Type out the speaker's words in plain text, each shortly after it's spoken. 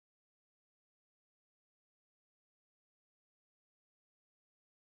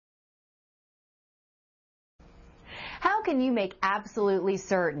How can you make absolutely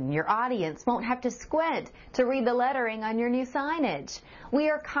certain your audience won't have to squint to read the lettering on your new signage? We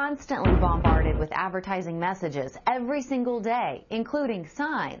are constantly bombarded with advertising messages every single day, including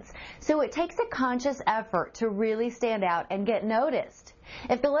signs, so it takes a conscious effort to really stand out and get noticed.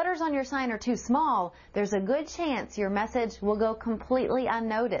 If the letters on your sign are too small, there's a good chance your message will go completely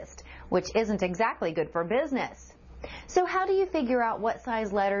unnoticed, which isn't exactly good for business. So how do you figure out what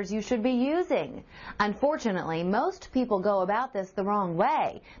size letters you should be using? Unfortunately, most people go about this the wrong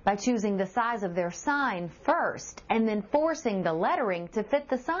way by choosing the size of their sign first and then forcing the lettering to fit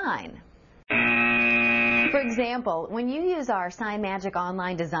the sign. For example, when you use our SignMagic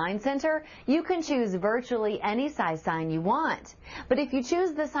Online Design Center, you can choose virtually any size sign you want. But if you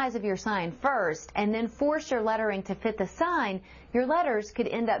choose the size of your sign first and then force your lettering to fit the sign, your letters could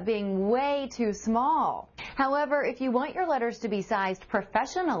end up being way too small. However, if you want your letters to be sized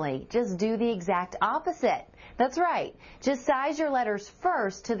professionally, just do the exact opposite. That's right. Just size your letters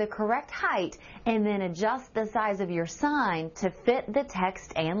first to the correct height and then adjust the size of your sign to fit the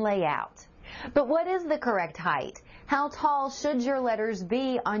text and layout. But what is the correct height? How tall should your letters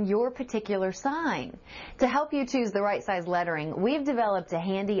be on your particular sign? To help you choose the right size lettering, we've developed a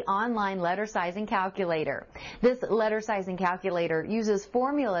handy online letter sizing calculator. This letter sizing calculator uses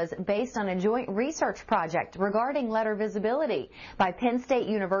formulas based on a joint research project regarding letter visibility by Penn State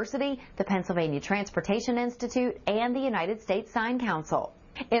University, the Pennsylvania Transportation Institute, and the United States Sign Council.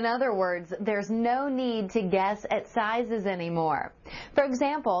 In other words, there's no need to guess at sizes anymore. For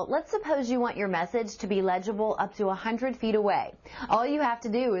example, let's suppose you want your message to be legible up to 100 feet away. All you have to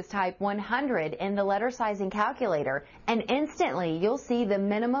do is type 100 in the letter sizing calculator, and instantly you'll see the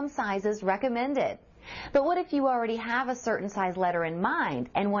minimum sizes recommended. But what if you already have a certain size letter in mind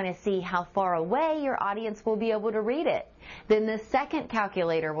and want to see how far away your audience will be able to read it? Then the second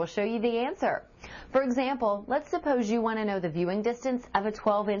calculator will show you the answer. For example, let's suppose you want to know the viewing distance of a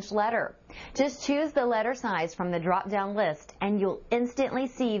 12-inch letter. Just choose the letter size from the drop-down list and you'll instantly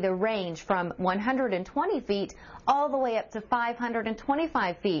see the range from 120 feet all the way up to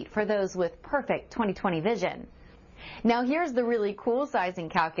 525 feet for those with perfect 20/20 vision. Now here's the really cool sizing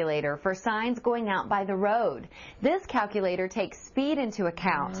calculator for signs going out by the road. This calculator takes speed into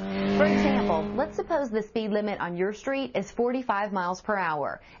account. For example, let's suppose the speed limit on your street is 45 miles per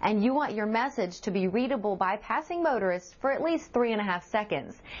hour, and you want your message to be readable by passing motorists for at least 3.5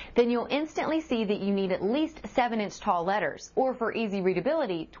 seconds. Then you'll instantly see that you need at least 7-inch tall letters, or for easy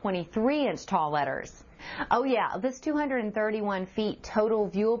readability, 23-inch tall letters. Oh yeah, this 231 feet total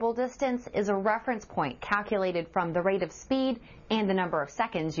viewable distance is a reference point calculated from the rate of speed and the number of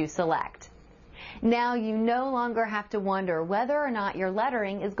seconds you select. Now you no longer have to wonder whether or not your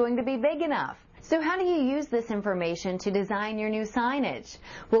lettering is going to be big enough. So how do you use this information to design your new signage?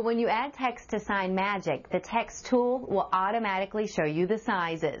 Well, when you add text to SignMagic, the text tool will automatically show you the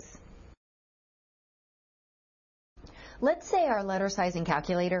sizes. Let's say our letter sizing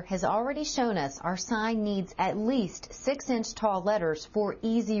calculator has already shown us our sign needs at least 6-inch tall letters for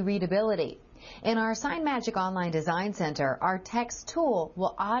easy readability. In our SignMagic Online Design Center, our text tool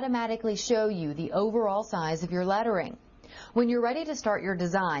will automatically show you the overall size of your lettering. When you're ready to start your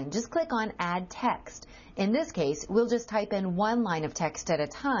design, just click on Add Text. In this case, we'll just type in one line of text at a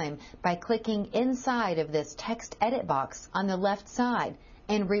time by clicking inside of this text edit box on the left side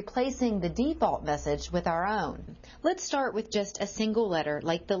and replacing the default message with our own. Let's start with just a single letter,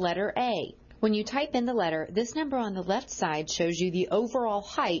 like the letter A. When you type in the letter, this number on the left side shows you the overall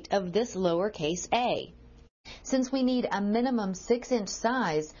height of this lowercase a. Since we need a minimum 6-inch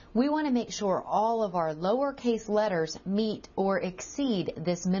size, we want to make sure all of our lowercase letters meet or exceed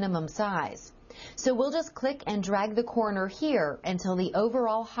this minimum size. So we'll just click and drag the corner here until the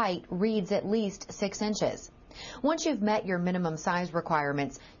overall height reads at least 6 inches. Once you've met your minimum size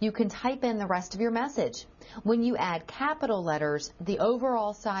requirements, you can type in the rest of your message. When you add capital letters, the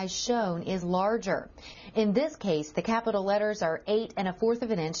overall size shown is larger. In this case, the capital letters are 8¼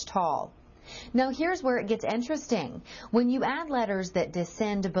 of an inch tall. Now here's where it gets interesting. When you add letters that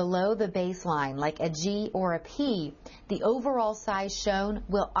descend below the baseline, like a G or a P, the overall size shown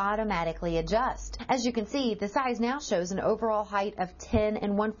will automatically adjust. As you can see, the size now shows an overall height of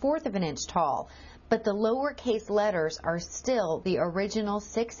 10¼ of an inch tall. But the lowercase letters are still the original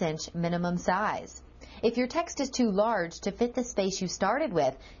 6-inch minimum size. If your text is too large to fit the space you started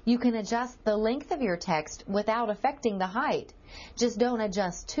with, you can adjust the length of your text without affecting the height. Just don't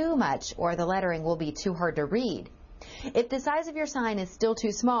adjust too much or the lettering will be too hard to read. If the size of your sign is still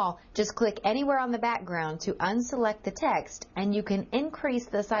too small, just click anywhere on the background to unselect the text and you can increase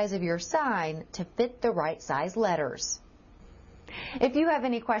the size of your sign to fit the right size letters. If you have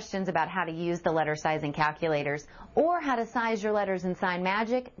any questions about how to use the letter sizing calculators or how to size your letters in Sign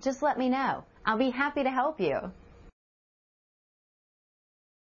Magic, just let me know. I'll be happy to help you.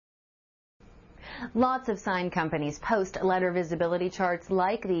 Lots of sign companies post letter visibility charts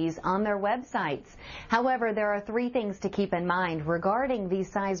like these on their websites. However, there are 3 things to keep in mind regarding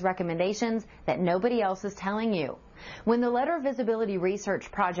these size recommendations that nobody else is telling you. When the Letter Visibility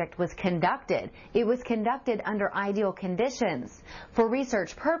Research Project was conducted, it was conducted under ideal conditions. For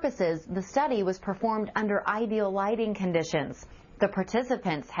research purposes, the study was performed under ideal lighting conditions. The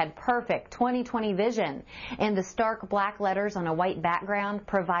participants had perfect 20/20 vision, and the stark black letters on a white background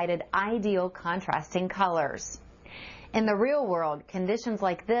provided ideal contrasting colors. In the real world, conditions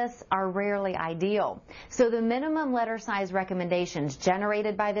like this are rarely ideal. So the minimum letter size recommendations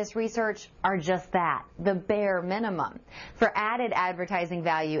generated by this research are just that, the bare minimum. For added advertising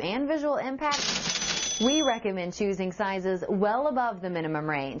value and visual impact, we recommend choosing sizes well above the minimum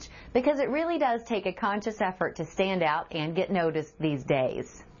range because it really does take a conscious effort to stand out and get noticed these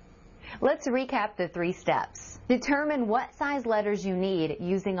days. Let's recap the 3 steps. Determine what size letters you need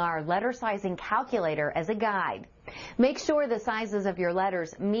using our letter sizing calculator as a guide. Make sure the sizes of your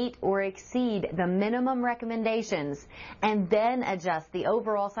letters meet or exceed the minimum recommendations, and then adjust the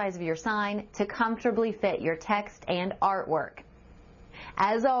overall size of your sign to comfortably fit your text and artwork.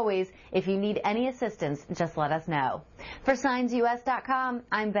 As always, if you need any assistance, just let us know. For SignsUS.com,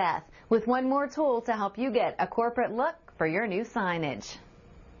 I'm Beth, with one more tool to help you get a corporate look for your new signage.